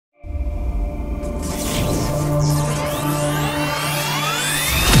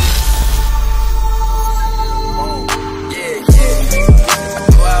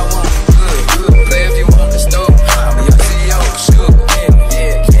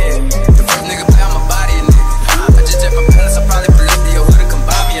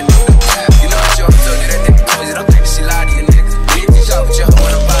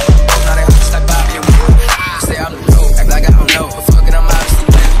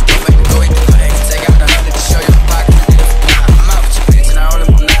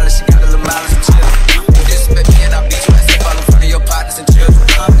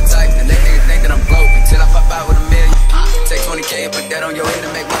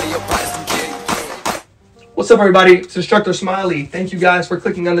What's up, everybody? It's Instructor Smiley. Thank you guys for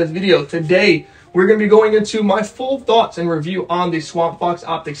clicking on this video. Today, we're going to be going into my full thoughts and review on the Swampfox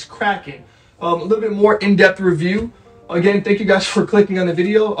Optics Kraken. A little bit more in-depth review. Again, thank you guys for clicking on the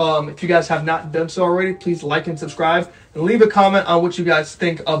video. If you guys have not done so already, please like and subscribe and leave a comment on what you guys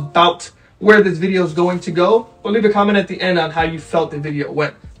think about where this video is going to go, or leave a comment at the end on how you felt the video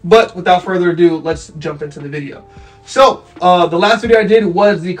went. But without further ado, let's jump into the video. So the last video I did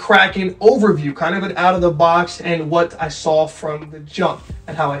was the Kraken overview, kind of an out of the box and what I saw from the jump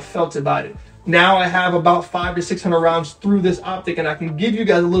and how I felt about it. Now I have about 500 to 600 rounds through this optic, and I can give you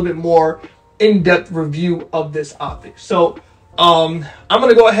guys a little bit more in-depth review of this optic. So I'm going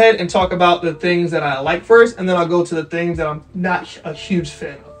to go ahead and talk about the things that I like first, and then I'll go to the things that I'm not a huge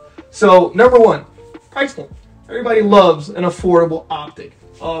fan of. So number one, price point. Everybody loves an affordable optic.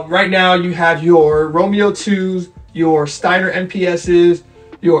 Right now you have your Romeo 2s, your Steiner MPSs,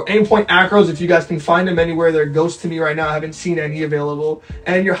 your Aimpoint Acros, if you guys can find them anywhere. They're ghosts to me right now. I haven't seen any available.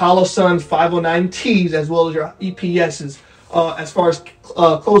 And your Holosun 509Ts, as well as your EPSs, as far as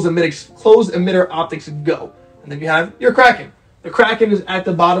closed emitter optics go. And then you have your Kraken. The Kraken is at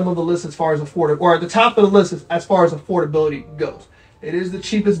the bottom of the list as far as affordability, or at the top of the list as far as affordability goes. It is the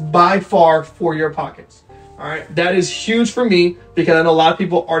cheapest by far for your pockets. All right, that is huge for me because I know a lot of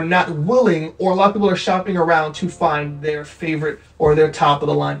people are not willing, or a lot of people are shopping around to find their favorite or their top of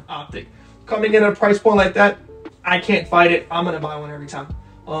the line optic. Coming in at a price point like that, I can't fight it. I'm gonna buy one every time.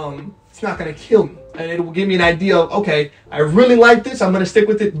 It's not gonna kill me, and it will give me an idea of, okay, I really like this, I'm gonna stick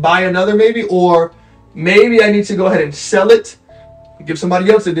with it, buy another maybe, or maybe I need to go ahead and sell it, give somebody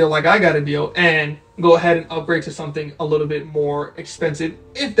else a deal like I got a deal, and go ahead and upgrade to something a little bit more expensive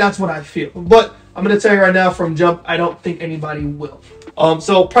if that's what I feel. But I'm going to tell you right now from jump, I don't think anybody will.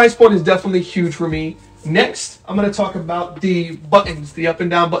 So price point is definitely huge for me. Next, I'm going to talk about the buttons, the up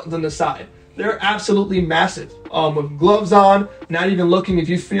and down buttons on the side. They're absolutely massive. With gloves on, not even looking, if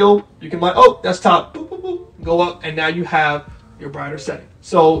you feel, you can like, oh, that's top, boop, boop, boop, go up, and now you have your brighter setting.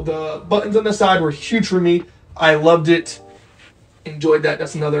 So the buttons on the side were huge for me. I loved it. Enjoyed that.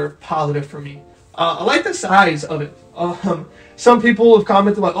 That's another positive for me. I like the size of it. Some people have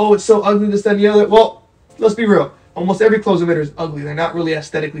commented like, oh, it's so ugly, this, that, and the other. Well, let's be real. Almost every closed emitter is ugly. They're not really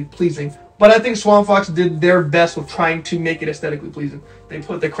aesthetically pleasing. But I think Swampfox did their best with trying to make it aesthetically pleasing. They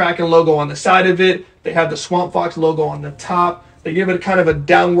put the Kraken logo on the side of it. They have the Swampfox logo on the top. They give it kind of a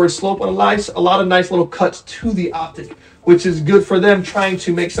downward slope on a lot of nice little cuts to the optic, which is good for them trying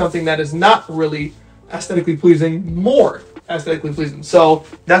to make something that is not really aesthetically pleasing more aesthetically pleasing. So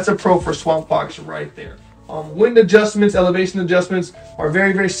that's a pro for Swampfox right there. Wind adjustments, elevation adjustments are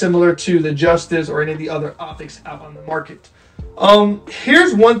very, very similar to the Justice or any of the other optics out on the market.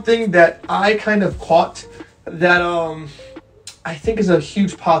 Here's one thing that I kind of caught that I think is a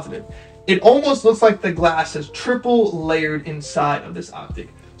huge positive. It almost looks like the glass is triple layered inside of this optic.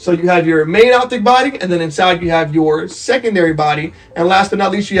 So you have your main optic body, and then inside you have your secondary body. And last but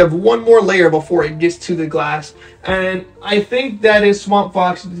not least, you have one more layer before it gets to the glass. And I think that is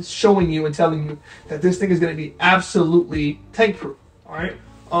Swampfox showing you and telling you that this thing is going to be absolutely tank-proof. All right,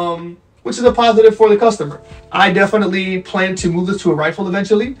 which is a positive for the customer. I definitely plan to move this to a rifle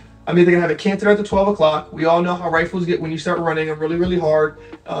eventually. I'm either going to have it canted at the 12 o'clock. We all know how rifles get when you start running them really, really hard.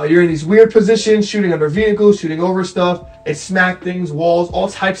 You're in these weird positions, shooting under vehicles, shooting over stuff. It smack things, walls, all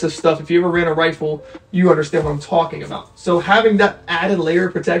types of stuff. If you ever ran a rifle, you understand what I'm talking about. So having that added layer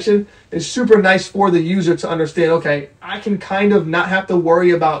of protection is super nice for the user to understand, okay, I can kind of not have to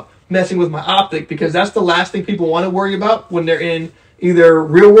worry about messing with my optic, because that's the last thing people want to worry about when they're in either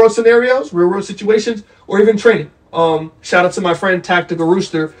real world scenarios, real world situations, or even training. Shout out to my friend Tactical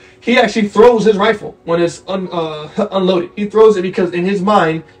Rooster. He actually throws his rifle when it's unloaded. He throws it because in his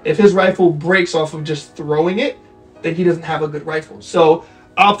mind, if his rifle breaks off of just throwing it, then he doesn't have a good rifle. So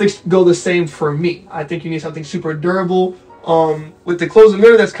optics go the same for me. I think you need something super durable. With the closed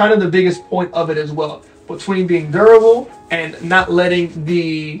emitter, that's kind of the biggest point of it as well. Between being durable and not letting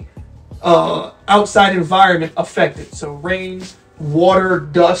the outside environment affect it. So rain, water,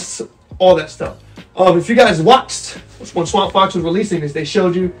 dust, all that stuff. If you guys watched when Swampfox was releasing this, they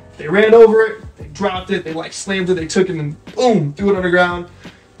showed you, they ran over it, they dropped it, they like slammed it, they took it and boom, threw it underground.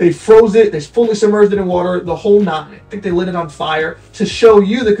 They froze it, they fully submerged it in water, the whole nine. I think they lit it on fire to show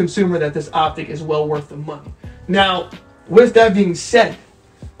you, the consumer, that this optic is well worth the money. Now, with that being said,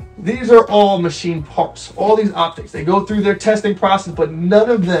 these are all machine parts. All these optics, they go through their testing process, but none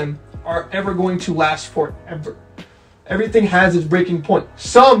of them are ever going to last forever. Everything has its breaking point.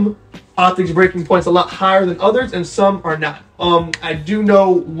 Some optics breaking points a lot higher than others, and some are not. I do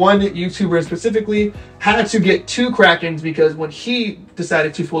know one YouTuber specifically had to get 2 Krakens because when he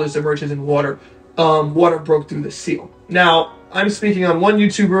decided to fully submerge his in water, water broke through the seal. Now, I'm speaking on one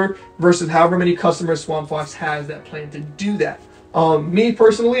YouTuber versus however many customers Swampfox has that plan to do that. Me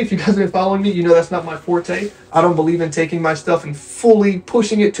personally, if you guys have been following me, you know that's not my forte. I don't believe in taking my stuff and fully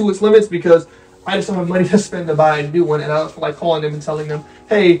pushing it to its limits because I just don't have money to spend to buy a new one, and I don't feel like calling them and telling them,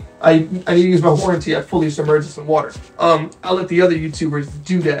 hey, I need to use my warranty, I fully submerged this in water. I'll let the other YouTubers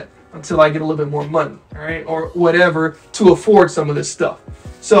do that until I get a little bit more money, all right, or whatever, to afford some of this stuff.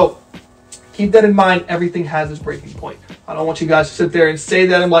 So keep that in mind. Everything has its breaking point. I don't want you guys to sit there and say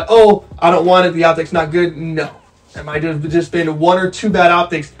that I'm like, oh, I don't want it, the optic's not good. No. It might have just been 1 or 2 bad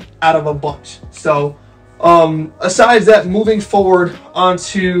optics out of a bunch. So aside that, moving forward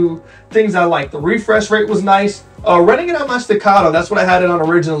onto things I like. The refresh rate was nice. Running it on my staccato, that's what I had it on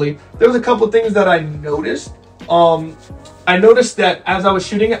originally. There was a couple of things that I noticed. I noticed that as I was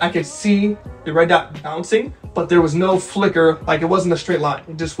shooting it, I could see the red dot bouncing, but there was no flicker. Like, it wasn't a straight line.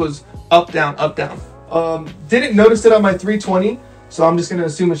 It just was up, down, up, down. Didn't notice it on my 320. So I'm just going to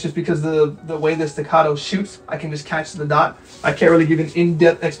assume it's just because the way the staccato shoots, I can just catch the dot. I can't really give an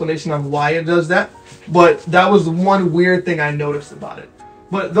in-depth explanation on why it does that. But that was one weird thing I noticed about it.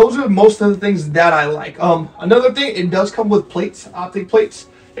 But those are most of the things that I like. Another thing, it does come with plates, optic plates.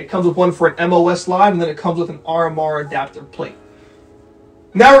 It comes with one for an MOS slide, and then it comes with an RMR adapter plate.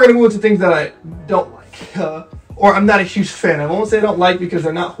 Now we're going to move into things that I don't like. Or I'm not a huge fan. I won't say I don't like because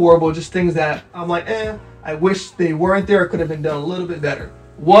they're not horrible. Just things that I'm like, I wish they weren't there. It could have been done a little bit better.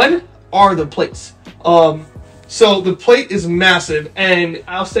 One are the plates. So the plate is massive, and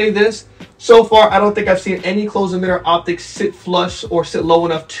I'll say this. So far, I don't think I've seen any closed emitter optics sit flush or sit low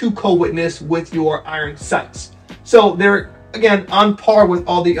enough to co-witness with your iron sights. So they're, again, on par with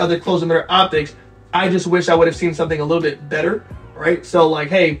all the other closed emitter optics. I just wish I would have seen something a little bit better, right? So like,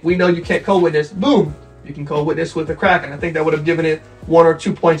 hey, we know you can't co-witness. Boom. You can co-witness with the Kraken. I think that would have given it 1 or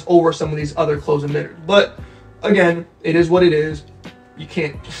 2 points over some of these other closed emitters. But again, it is what it is. You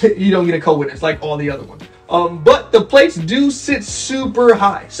can't, you don't get a co-witness like all the other ones. But the plates do sit super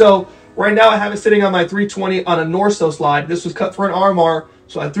high. So right now I have it sitting on my 320 on a Norso slide. This was cut for an RMR.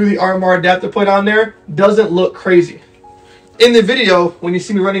 So I threw the RMR adapter plate on there. Doesn't look crazy. In the video, when you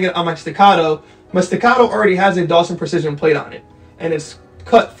see me running it on my staccato already has a Dawson Precision plate on it. And it's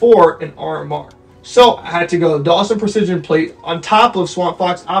cut for an RMR. So I had to go Dawson Precision plate on top of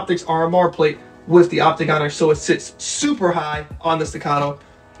Swampfox Optics RMR plate with the optic on there, so it sits super high on the staccato.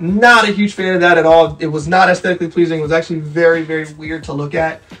 Not a huge fan of that at all. It was not aesthetically pleasing. It was actually very, very weird to look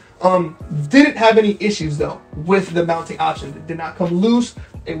at. Didn't have any issues though with the mounting option. It did not come loose.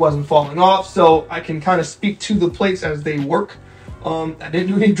 It wasn't falling off, so I can kind of speak to the plates as they work. I didn't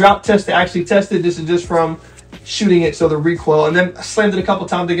do any drop tests to actually test it. This is just from shooting it, so the recoil, and then I slammed it a couple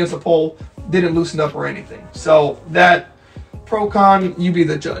times against a pole. Didn't loosen up or anything. So that pro con, you be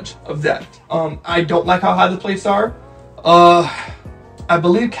the judge of that. I don't like how high the plates are. I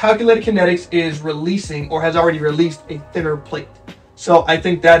believe Calculated Kinetics is releasing or has already released a thinner plate. So I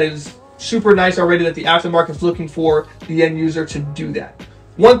think that is super nice already that the aftermarket is looking for the end user to do that.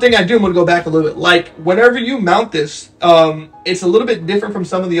 One thing I do want to go back a little bit, like whenever you mount this, it's a little bit different from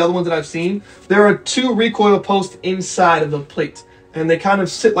some of the other ones that I've seen. There are 2 recoil posts inside of the plate, and they kind of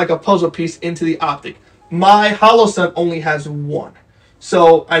sit like a puzzle piece into the optic. My Holosun only has 1.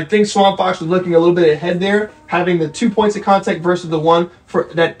 So I think Swampfox was looking a little bit ahead there, having the 2 points of contact versus the 1 for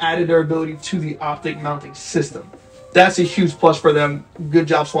that added durability to the optic mounting system. That's a huge plus for them. Good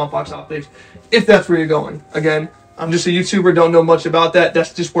job, Swampfox Optics, if that's where you're going. Again, I'm just a YouTuber, don't know much about that.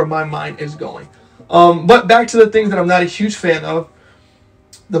 That's just where my mind is going. But back to the things that I'm not a huge fan of.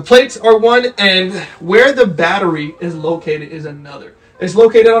 The plates are one, and where the battery is located is another. It's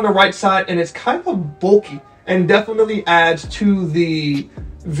located on the right side, and it's kind of bulky and definitely adds to the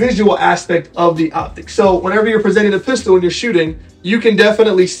visual aspect of the optic. So whenever you're presenting the pistol and you're shooting, you can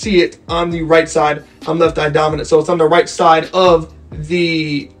definitely see it on the right side. I'm left eye dominant, so it's on the right side of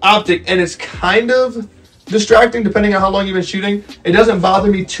the optic, and it's kind of distracting depending on how long you've been shooting. It doesn't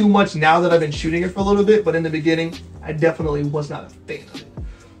bother me too much now that I've been shooting it for a little bit, but in the beginning, I definitely was not a fan of it.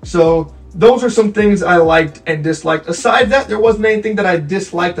 So those are some things I liked and disliked. Aside that, there wasn't anything that I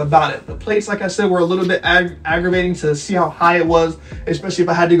disliked about it. The plates, like I said, were a little bit aggravating to see how high it was, especially if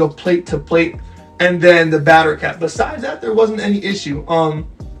I had to go plate to plate. And then the battery cap. Besides that, there wasn't any issue. I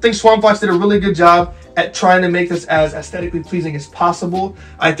think Swampfox did a really good job at trying to make this as aesthetically pleasing as possible.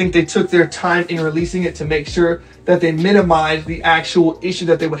 I think they took their time in releasing it to make sure that they minimize the actual issue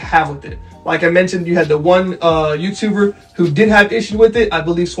that they would have with it. Like I mentioned, you had the one YouTuber who did have issue with it. I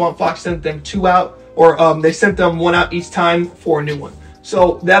believe Swampfox sent them 2 out, or they sent them 1 out each time for a new one.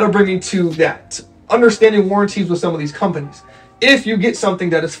 So that'll bring me to that. Understanding warranties with some of these companies. If you get something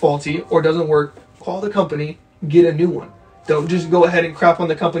that is faulty or doesn't work, call the company, get a new one. Don't just go ahead and crap on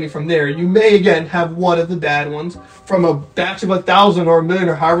the company from there. You may, again, have one of the bad ones. From a batch of 1,000 or 1,000,000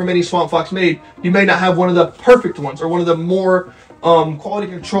 or however many Swampfox made, you may not have one of the perfect ones or one of the more quality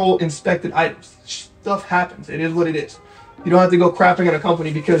control inspected items. Stuff happens. It is what it is. You don't have to go crapping on a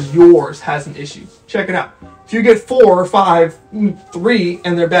company because yours has an issue. Check it out. If you get 4 or 5, 3,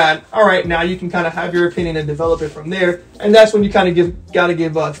 and they're bad, all right, now you can kind of have your opinion and develop it from there. And that's when you kind of gotta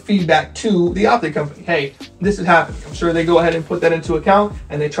give feedback to the optic company. Hey, this is happening. I'm sure they go ahead and put that into account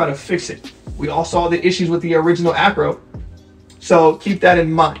and they try to fix it. We all saw the issues with the original Acro, so keep that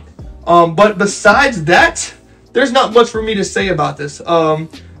in mind. But besides that, there's not much for me to say about this.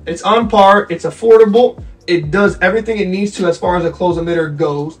 It's on par. It's affordable. It does everything it needs to as far as a closed emitter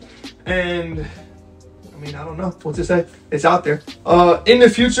goes. And I mean, I don't know what to say. It's out there. In the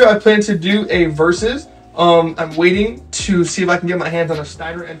future, I plan to do a versus. I'm waiting to see if I can get my hands on a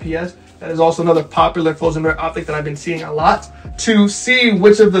Steiner NPS. That is also another popular closed emitter optic that I've been seeing a lot. To see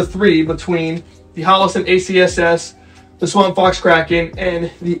which of the 3 between the Holosun ACSS, the Swampfox Kraken,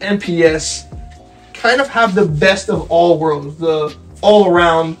 and the NPS kind of have the best of all worlds. The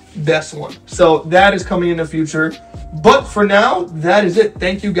all-around best one. So that is coming in the future. But for now, that is it.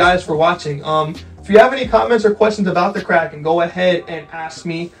 Thank you guys for watching. If you have any comments or questions about the Kraken, go ahead and ask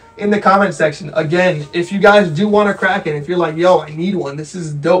me in the comment section. Again, if you guys do want a Kraken, if you're like, yo, I need one, this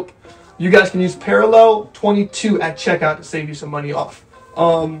is dope, you guys can use Parallel 22 at checkout to save you some money off.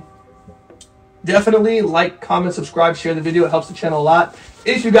 Definitely like, comment, subscribe, share the video. It helps the channel a lot.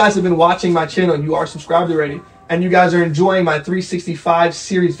 If you guys have been watching my channel and you are subscribed already, and you guys are enjoying my 365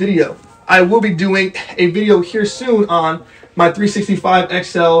 series video, I will be doing a video here soon on my 365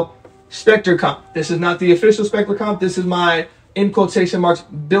 XL Spectre Comp. This is not the official Spectre Comp. This is my, in quotation marks,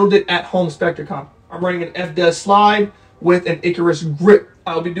 build it at home Spectre Comp. I'm running an FDES slide with an Icarus grip.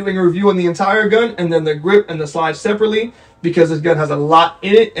 I'll be doing a review on the entire gun and then the grip and the slide separately because this gun has a lot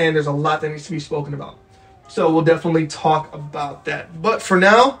in it and there's a lot that needs to be spoken about. So we'll definitely talk about that. But for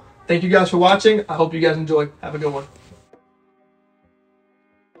now, thank you guys for watching. I hope you guys enjoy. Have a good one.